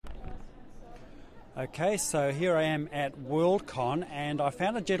Okay, so here I am at Worldcon, and I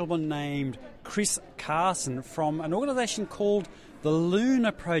found a gentleman named Chris Carson from an organisation called the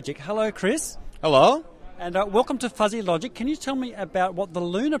Lunar Project. Hello, Chris. Hello. And welcome to Fuzzy Logic. Can you tell me about what the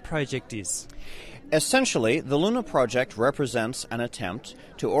Lunar Project is? Essentially, the Lunar Project represents an attempt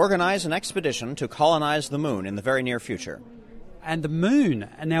to organize an expedition to colonize the moon in the very near future. And the moon.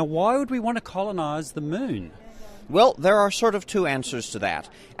 And now, why would we want to colonize the moon? Well, there are sort of two answers to that.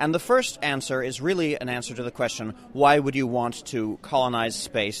 And the first answer is really an answer to the question, why would you want to colonize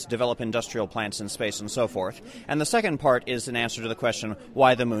space, develop industrial plants in space, and so forth? And the second part is an answer to the question,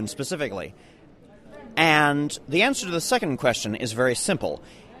 why the moon specifically? And the answer to the second question is very simple.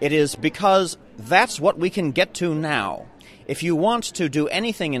 It is because that's what we can get to now. If you want to do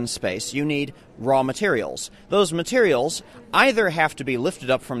anything in space, you need raw materials. Those materials either have to be lifted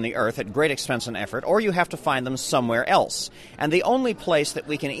up from the Earth at great expense and effort, or you have to find them somewhere else. And the only place that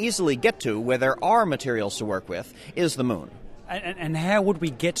we can easily get to where there are materials to work with is the moon. And how would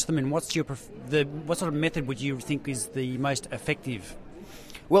we get to them, and what sort of method would you think is the most effective?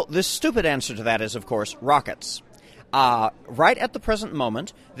 Well, the stupid answer to that is, of course, rockets. Right at the present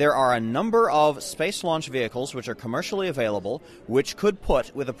moment, there are a number of space launch vehicles which are commercially available, which could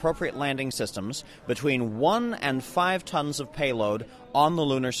put, with appropriate landing systems, between 1 and 5 tons of payload on the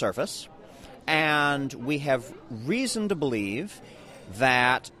lunar surface. And we have reason to believe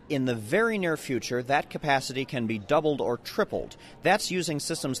that in the very near future, that capacity can be doubled or tripled. That's using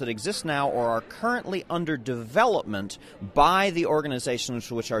systems that exist now or are currently under development by the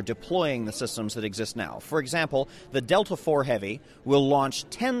organizations which are deploying the systems that exist now. For example, the Delta IV Heavy will launch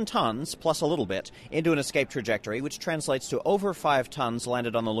 10 tons, plus a little bit, into an escape trajectory, which translates to over 5 tons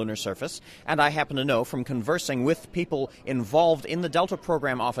landed on the lunar surface. And I happen to know from conversing with people involved in the Delta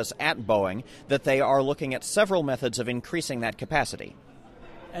program office at Boeing that they are looking at several methods of increasing that capacity.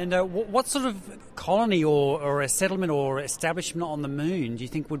 And what sort of colony or a settlement or establishment on the moon do you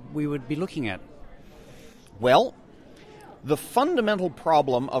think we would be looking at? Well, the fundamental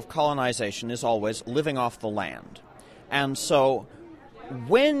problem of colonization is always living off the land. And so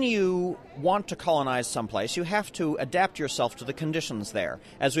when you want to colonize someplace, you have to adapt yourself to the conditions there,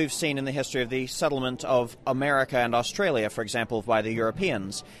 as we've seen in the history of the settlement of America and Australia, for example, by the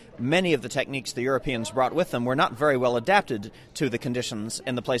Europeans. Many of the techniques the Europeans brought with them were not very well adapted to the conditions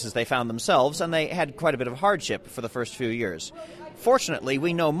in the places they found themselves, and they had quite a bit of hardship for the first few years. Fortunately,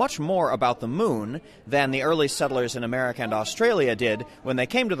 we know much more about the moon than the early settlers in America and Australia did when they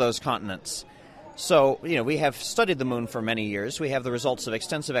came to those continents. So, we have studied the moon for many years. We have the results of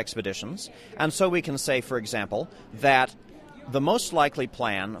extensive expeditions. And so we can say, for example, that the most likely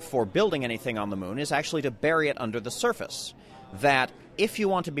plan for building anything on the moon is actually to bury it under the surface. That if you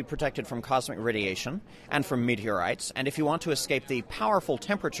want to be protected from cosmic radiation and from meteorites, and if you want to escape the powerful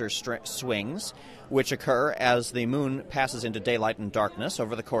temperature swings which occur as the moon passes into daylight and darkness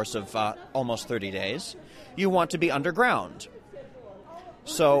over the course of almost 30 days, you want to be underground.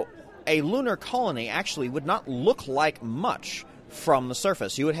 So a lunar colony actually would not look like much from the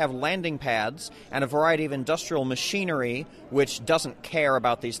surface. You would have landing pads and a variety of industrial machinery which doesn't care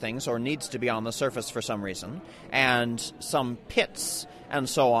about these things or needs to be on the surface for some reason, and some pits and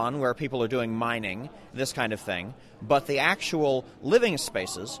so on where people are doing mining, this kind of thing. But the actual living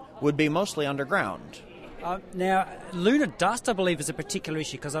spaces would be mostly underground. Now, lunar dust, I believe, is a particular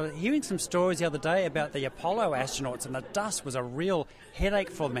issue, because I was hearing some stories the other day about the Apollo astronauts, and the dust was a real headache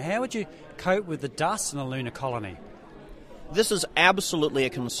for them. How would you cope with the dust in a lunar colony? This is absolutely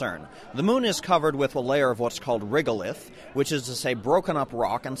a concern. The moon is covered with a layer of what's called regolith, which is to say broken up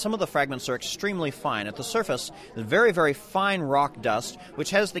rock, and some of the fragments are extremely fine. At the surface, the very, very fine rock dust,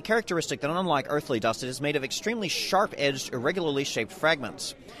 which has the characteristic that unlike earthly dust, it is made of extremely sharp-edged, irregularly shaped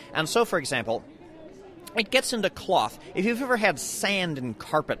fragments. And so, for example, it gets into cloth. If you've ever had sand in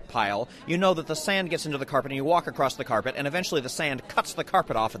carpet pile, you know that the sand gets into the carpet and you walk across the carpet, and eventually the sand cuts the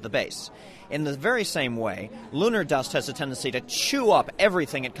carpet off at the base. In the very same way, lunar dust has a tendency to chew up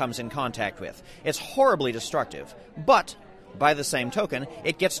everything it comes in contact with. It's horribly destructive, but by the same token,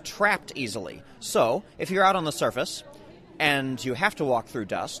 it gets trapped easily. So, if you're out on the surface and you have to walk through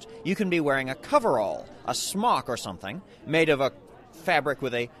dust, you can be wearing a coverall, a smock or something, made of a fabric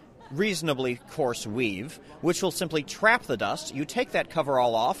with a reasonably coarse weave, which will simply trap the dust. You take that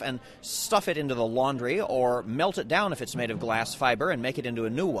coverall off and stuff it into the laundry, or melt it down if it's made of glass fiber and make it into a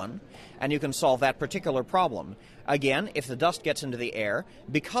new one, and you can solve that particular problem. Again, if the dust gets into the air,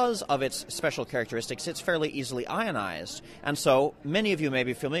 because of its special characteristics, it's fairly easily ionized. And so many of you may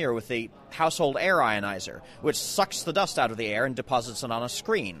be familiar with the household air ionizer, which sucks the dust out of the air and deposits it on a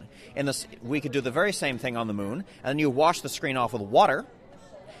screen. We could do the very same thing on the moon, and then you wash the screen off with water,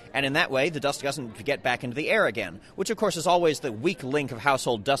 And in that way, the dust doesn't get back into the air again, which of course is always the weak link of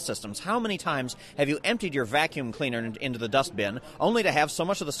household dust systems. How many times have you emptied your vacuum cleaner into the dust bin only to have so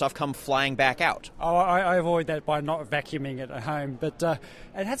much of the stuff come flying back out? Oh, I avoid that by not vacuuming it at home, but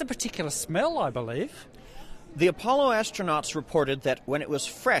it has a particular smell, I believe. The Apollo astronauts reported that when it was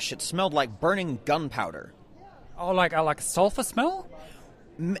fresh, it smelled like burning gunpowder. Oh, like a sulfur smell?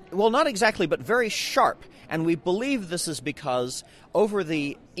 Well, not exactly, but very sharp. And we believe this is because over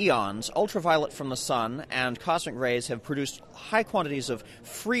the eons, ultraviolet from the sun and cosmic rays have produced high quantities of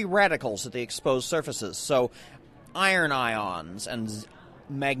free radicals at the exposed surfaces. So iron ions and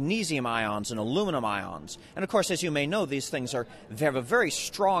magnesium ions and aluminum ions. And of course, as you may know, these things have a very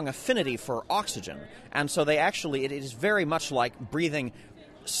strong affinity for oxygen. And so it is very much like breathing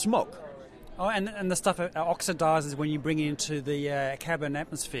smoke. Oh, and the stuff oxidizes when you bring it into the cabin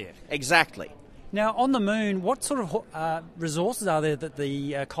atmosphere. Exactly. Now, on the moon, what sort of resources are there that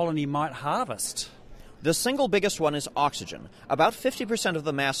the colony might harvest? The single biggest one is oxygen. About 50% of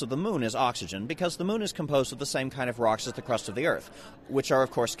the mass of the moon is oxygen because the moon is composed of the same kind of rocks as the crust of the Earth, which are,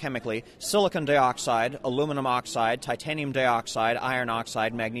 of course, chemically silicon dioxide, aluminum oxide, titanium dioxide, iron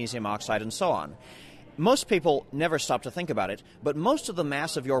oxide, magnesium oxide, and so on. Most people never stop to think about it, but most of the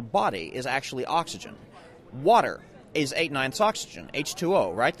mass of your body is actually oxygen. Water is 8/9 oxygen,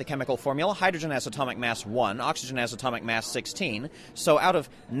 H2O, right? The chemical formula. Hydrogen has atomic mass 1, oxygen has atomic mass 16. So out of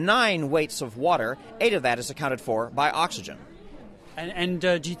 9 weights of water, 8 of that is accounted for by oxygen. And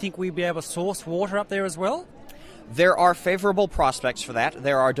do you think we'd be able to source water up there as well? There are favorable prospects for that.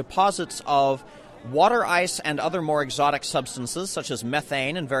 There are deposits of water ice and other more exotic substances, such as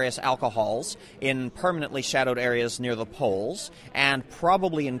methane and various alcohols, in permanently shadowed areas near the poles, and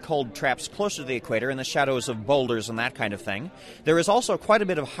probably in cold traps closer to the equator, in the shadows of boulders and that kind of thing. There is also quite a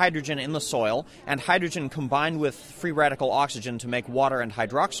bit of hydrogen in the soil, and hydrogen combined with free radical oxygen to make water and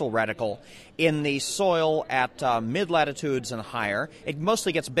hydroxyl radical in the soil at mid-latitudes and higher. It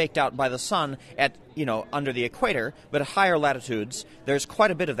mostly gets baked out by the sun at under the equator, but at higher latitudes, there's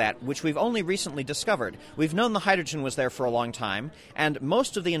quite a bit of that, which we've only recently discovered. We've known the hydrogen was there for a long time, and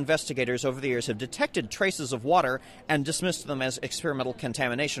most of the investigators over the years have detected traces of water and dismissed them as experimental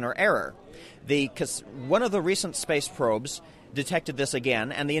contamination or error. One of the recent space probes detected this again,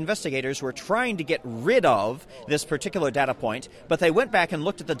 and the investigators were trying to get rid of this particular data point, but they went back and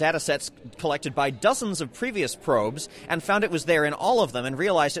looked at the data sets collected by dozens of previous probes and found it was there in all of them and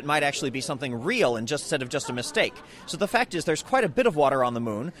realized it might actually be something real instead of just a mistake. So the fact is there's quite a bit of water on the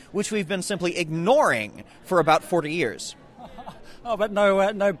moon, which we've been simply ignoring for about 40 years. Oh, but no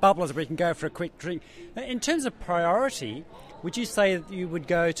bubblers where we can go for a quick drink. In terms of priority, would you say that you would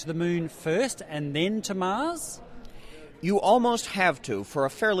go to the moon first and then to Mars? You almost have to, for a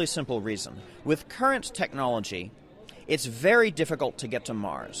fairly simple reason. With current technology, it's very difficult to get to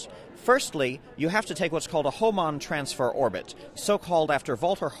Mars. Firstly, you have to take what's called a Hohmann transfer orbit, so-called after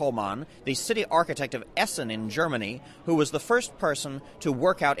Walter Hohmann, the city architect of Essen in Germany, who was the first person to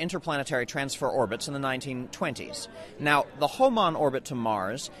work out interplanetary transfer orbits in the 1920s. Now, the Hohmann orbit to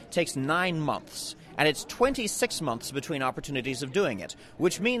Mars takes 9 months, and it's 26 months between opportunities of doing it,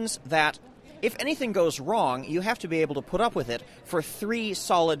 which means that if anything goes wrong, you have to be able to put up with it for 3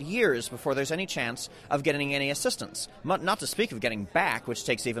 solid years before there's any chance of getting any assistance, not to speak of getting back, which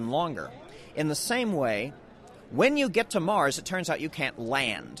takes even longer. In the same way, when you get to Mars, it turns out you can't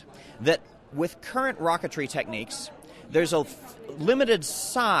land. That with current rocketry techniques, there's a limited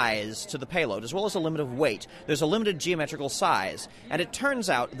size to the payload, as well as a limit of weight. There's a limited geometrical size. And it turns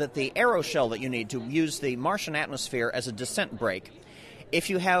out that the aeroshell that you need to use the Martian atmosphere as a descent brake, if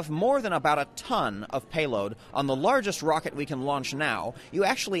you have more than about a ton of payload on the largest rocket we can launch now, you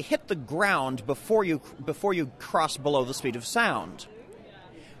actually hit the ground before you cross below the speed of sound.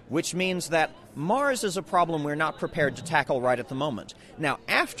 Which means that Mars is a problem we're not prepared to tackle right at the moment. Now,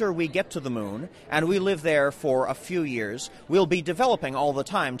 after we get to the moon, and we live there for a few years, we'll be developing all the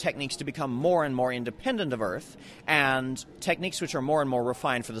time techniques to become more and more independent of Earth, and techniques which are more and more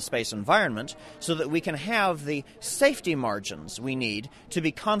refined for the space environment, so that we can have the safety margins we need to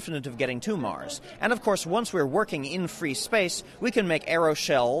be confident of getting to Mars. And of course, once we're working in free space, we can make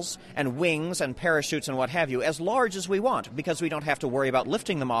aeroshells and wings and parachutes and what have you as large as we want, because we don't have to worry about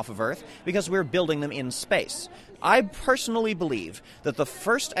lifting them off of Earth, because we're building them in space. I personally believe that the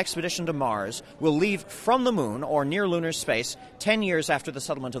first expedition to Mars will leave from the moon or near lunar space 10 years after the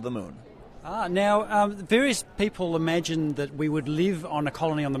settlement of the moon. Now, various people imagine that we would live on a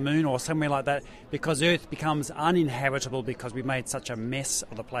colony on the moon or somewhere like that because Earth becomes uninhabitable because we made such a mess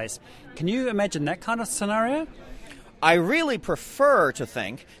of the place. Can you imagine that kind of scenario? I really prefer to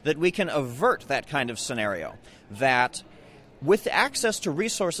think that we can avert that kind of scenario, that With access to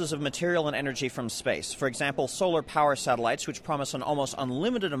resources of material and energy from space, for example, solar power satellites, which promise an almost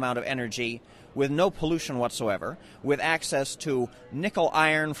unlimited amount of energy with no pollution whatsoever, with access to nickel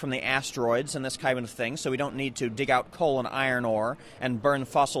iron from the asteroids and this kind of thing, so we don't need to dig out coal and iron ore and burn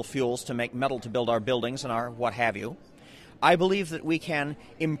fossil fuels to make metal to build our buildings and our what have you. I believe that we can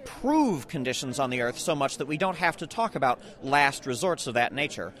improve conditions on the Earth so much that we don't have to talk about last resorts of that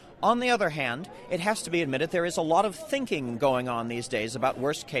nature. On the other hand, it has to be admitted there is a lot of thinking going on these days about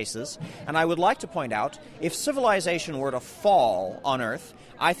worst cases, and I would like to point out, if civilization were to fall on Earth,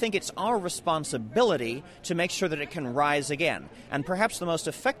 I think it's our responsibility to make sure that it can rise again. And perhaps the most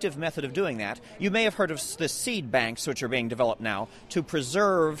effective method of doing that, you may have heard of the seed banks which are being developed now to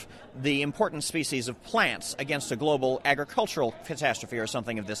preserve the important species of plants against a global agricultural catastrophe or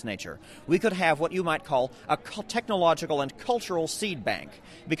something of this nature. We could have what you might call a technological and cultural seed bank,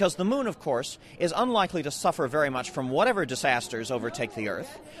 because the moon, of course, is unlikely to suffer very much from whatever disasters overtake the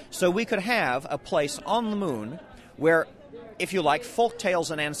Earth. So we could have a place on the moon where, if you like, folk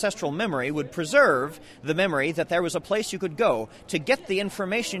tales and ancestral memory would preserve the memory that there was a place you could go to get the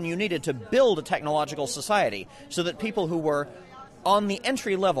information you needed to build a technological society, so that people who were on the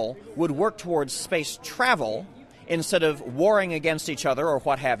entry level would work towards space travel instead of warring against each other or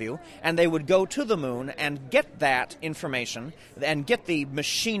what have you, and they would go to the moon and get that information and get the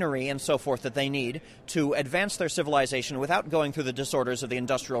machinery and so forth that they need to advance their civilization without going through the disorders of the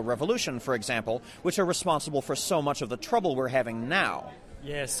Industrial Revolution, for example, which are responsible for so much of the trouble we're having now.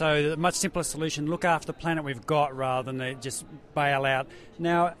 Yeah, so a much simpler solution, look after the planet we've got rather than just bail out.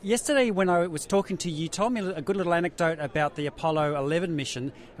 Now, yesterday when I was talking to you, you told me a good little anecdote about the Apollo 11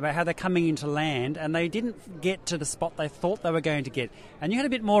 mission, about how they're coming into land and they didn't get to the spot they thought they were going to get. And you had a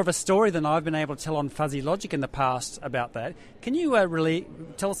bit more of a story than I've been able to tell on Fuzzy Logic in the past about that. Can you really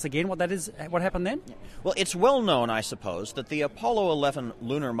tell us again what that is, what happened then? Well, it's well known, I suppose, that the Apollo 11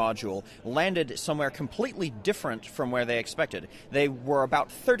 lunar module landed somewhere completely different from where they expected. They were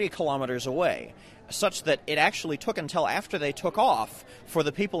about 30 kilometers away, such that it actually took until after they took off for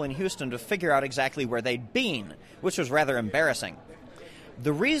the people in Houston to figure out exactly where they'd been, which was rather embarrassing.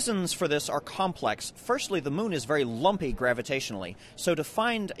 The reasons for this are complex. Firstly, the moon is very lumpy gravitationally, so to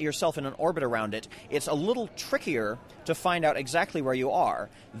find yourself in an orbit around it, it's a little trickier to find out exactly where you are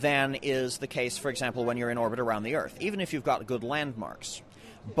than is the case, for example, when you're in orbit around the Earth, even if you've got good landmarks.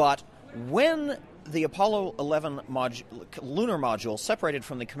 But when the Apollo 11 lunar module separated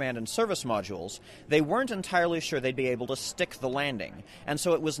from the command and service modules, they weren't entirely sure they'd be able to stick the landing. And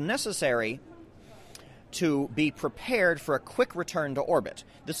so it was necessary to be prepared for a quick return to orbit.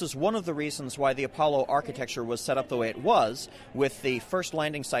 This is one of the reasons why the Apollo architecture was set up the way it was, with the first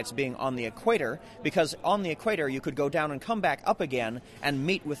landing sites being on the equator, because on the equator you could go down and come back up again and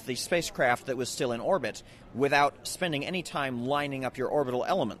meet with the spacecraft that was still in orbit without spending any time lining up your orbital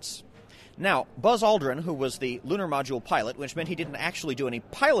elements. Now, Buzz Aldrin, who was the lunar module pilot, which meant he didn't actually do any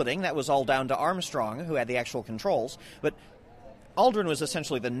piloting, that was all down to Armstrong, who had the actual controls, but Aldrin was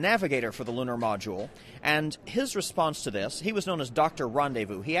essentially the navigator for the lunar module, and his response to this, he was known as Dr.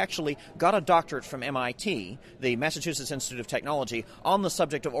 Rendezvous. He actually got a doctorate from MIT, the Massachusetts Institute of Technology, on the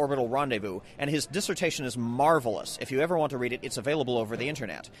subject of orbital rendezvous, and his dissertation is marvelous. If you ever want to read it, it's available over the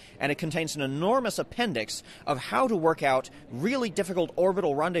internet. And it contains an enormous appendix of how to work out really difficult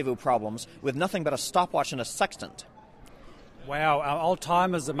orbital rendezvous problems with nothing but a stopwatch and a sextant. Wow, our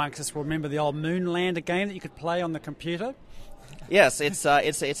old-timers amongst us will remember the old Moonlander game that you could play on the computer. Yes, it's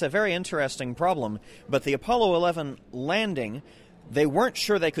a very interesting problem, but the Apollo 11 landing, they weren't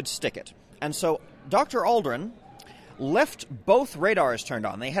sure they could stick it. And so Dr. Aldrin left both radars turned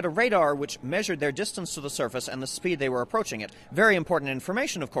on. They had a radar which measured their distance to the surface and the speed they were approaching it. Very important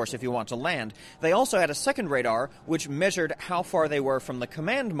information, of course, if you want to land. They also had a second radar which measured how far they were from the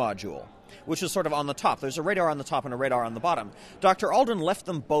command module, which is sort of on the top. There's a radar on the top and a radar on the bottom. Dr. Aldrin left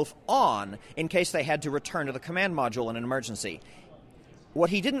them both on in case they had to return to the command module in an emergency. What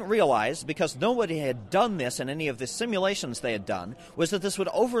he didn't realize, because nobody had done this in any of the simulations they had done, was that this would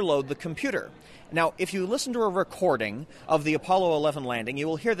overload the computer. Now, if you listen to a recording of the Apollo 11 landing, you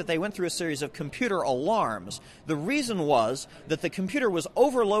will hear that they went through a series of computer alarms. The reason was that the computer was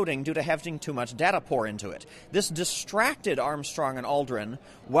overloading due to having too much data pour into it. This distracted Armstrong and Aldrin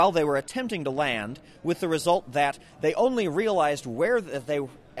while they were attempting to land, with the result that they only realized where they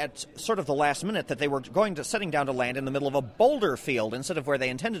at sort of the last minute that they were setting down to land in the middle of a boulder field instead of where they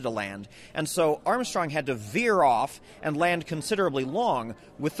intended to land. And so Armstrong had to veer off and land considerably long,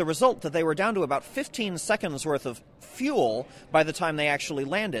 with the result that they were down to about 15 seconds worth of fuel by the time they actually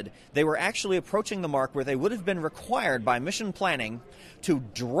landed. They were actually approaching the mark where they would have been required by mission planning to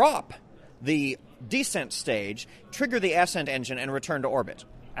drop the descent stage, trigger the ascent engine, and return to orbit.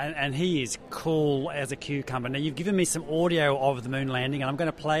 And he is cool as a cucumber. Now, you've given me some audio of the moon landing, and I'm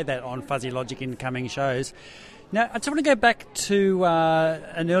going to play that on Fuzzy Logic in coming shows. Now, I just want to go back to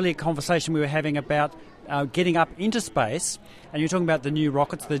an earlier conversation we were having about getting up into space, and you're talking about the new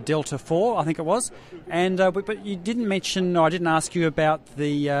rockets, the Delta IV, I think it was, and but you didn't mention, or I didn't ask you about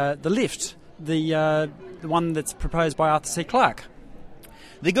the lift, the one that's proposed by Arthur C. Clarke.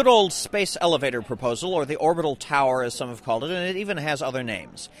 The good old space elevator proposal, or the orbital tower as some have called it, and it even has other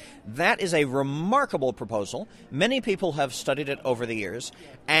names. That is a remarkable proposal. Many people have studied it over the years,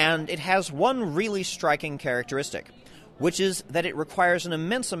 and it has one really striking characteristic, which is that it requires an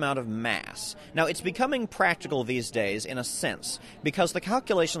immense amount of mass. Now, it's becoming practical these days, in a sense, because the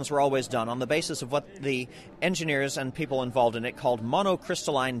calculations were always done on the basis of what the engineers and people involved in it called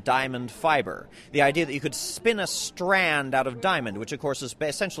monocrystalline diamond fiber. The idea that you could spin a strand out of diamond, which, of course, is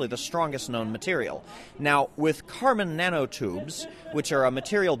essentially the strongest known material. Now, with carbon nanotubes, which are a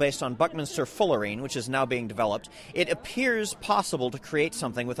material based on Buckminster fullerene, which is now being developed, it appears possible to create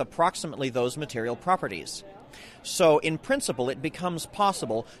something with approximately those material properties. So, in principle, it becomes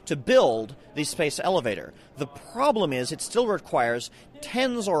possible to build the space elevator. The problem is it still requires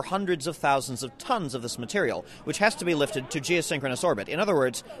tens or hundreds of thousands of tons of this material, which has to be lifted to geosynchronous orbit. In other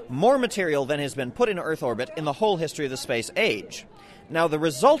words, more material than has been put in Earth orbit in the whole history of the space age. Now, the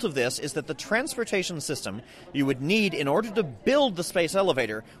result of this is that the transportation system you would need in order to build the space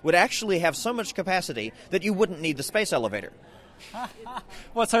elevator would actually have so much capacity that you wouldn't need the space elevator.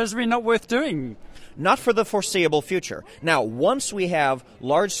 Well, so it's really not worth doing. Not for the foreseeable future. Now, once we have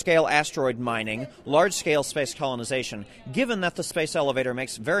large-scale asteroid mining, large-scale space colonization, given that the space elevator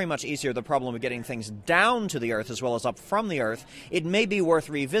makes very much easier the problem of getting things down to the Earth as well as up from the Earth, it may be worth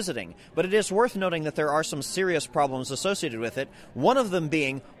revisiting. But it is worth noting that there are some serious problems associated with it, one of them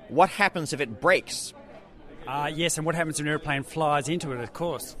being what happens if it breaks. Yes, and what happens when an airplane flies into it, of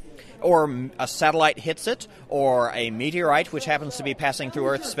course. Or a satellite hits it, or a meteorite which happens to be passing through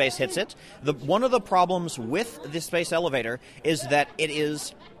Earth space hits it. One of the problems with the space elevator is that it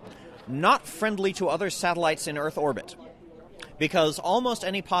is not friendly to other satellites in Earth orbit, because almost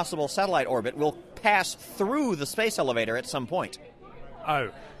any possible satellite orbit will pass through the space elevator at some point. Oh,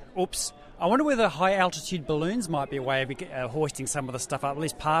 oops. I wonder whether high-altitude balloons might be a way of hoisting some of the stuff up, at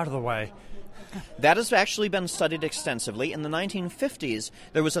least part of the way. That has actually been studied extensively. In the 1950s,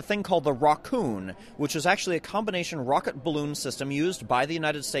 there was a thing called the Rockoon, which was actually a combination rocket balloon system used by the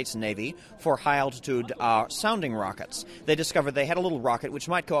United States Navy for high-altitude sounding rockets. They discovered they had a little rocket which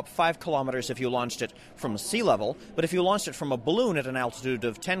might go up 5 kilometers if you launched it from sea level, but if you launched it from a balloon at an altitude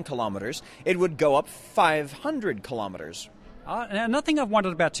of 10 kilometers, it would go up 500 kilometers. Another thing I've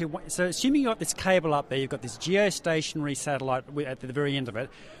wondered about too, so assuming you've got this cable up there, you've got this geostationary satellite at the very end of it,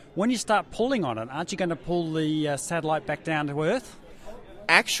 when you start pulling on it, aren't you going to pull the satellite back down to Earth?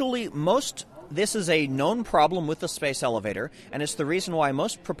 Actually, this is a known problem with the space elevator, and it's the reason why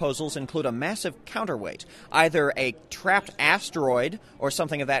most proposals include a massive counterweight, either a trapped asteroid or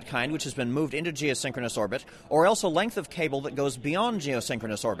something of that kind, which has been moved into geosynchronous orbit, or else a length of cable that goes beyond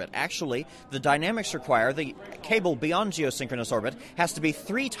geosynchronous orbit. Actually, the dynamics require the cable beyond geosynchronous orbit has to be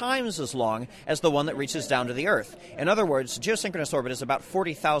 3 times as long as the one that reaches down to the Earth. In other words, geosynchronous orbit is about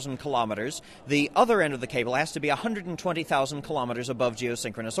 40,000 kilometers. The other end of the cable has to be 120,000 kilometers above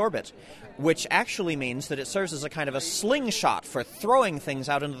geosynchronous orbit, which actually means that it serves as a kind of a slingshot for throwing things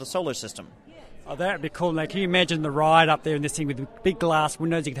out into the solar system. Oh, that would be cool. Now, can you imagine the ride up there in this thing with big glass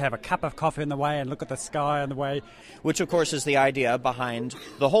windows? You could have a cup of coffee on the way and look at the sky on the way. Which, of course, is the idea behind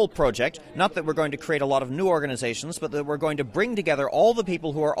the whole project. Not that we're going to create a lot of new organizations, but that we're going to bring together all the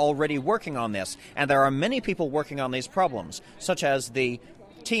people who are already working on this. And there are many people working on these problems, such as the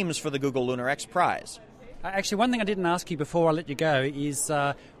teams for the Google Lunar X Prize. Actually, one thing I didn't ask you before I let you go is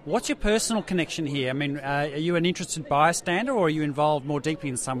what's your personal connection here? I mean, are you an interested bystander or are you involved more deeply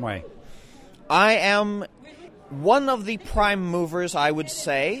in some way? I am one of the prime movers, I would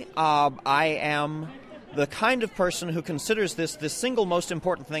say. I am the kind of person who considers this the single most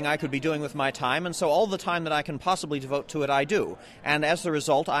important thing I could be doing with my time, and so all the time that I can possibly devote to it, I do. And as a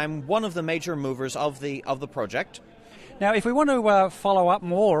result, I'm one of the major movers of the project. Now, if we want to follow up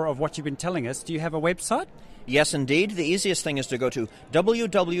more of what you've been telling us, do you have a website? Yes, indeed. The easiest thing is to go to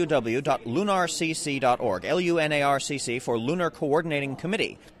www.lunarcc.org, LUNARCC for Lunar Coordinating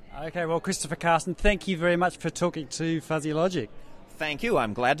Committee. Okay, well, Christopher Carson, thank you very much for talking to Fuzzy Logic. Thank you.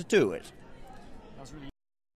 I'm glad to do it. That was really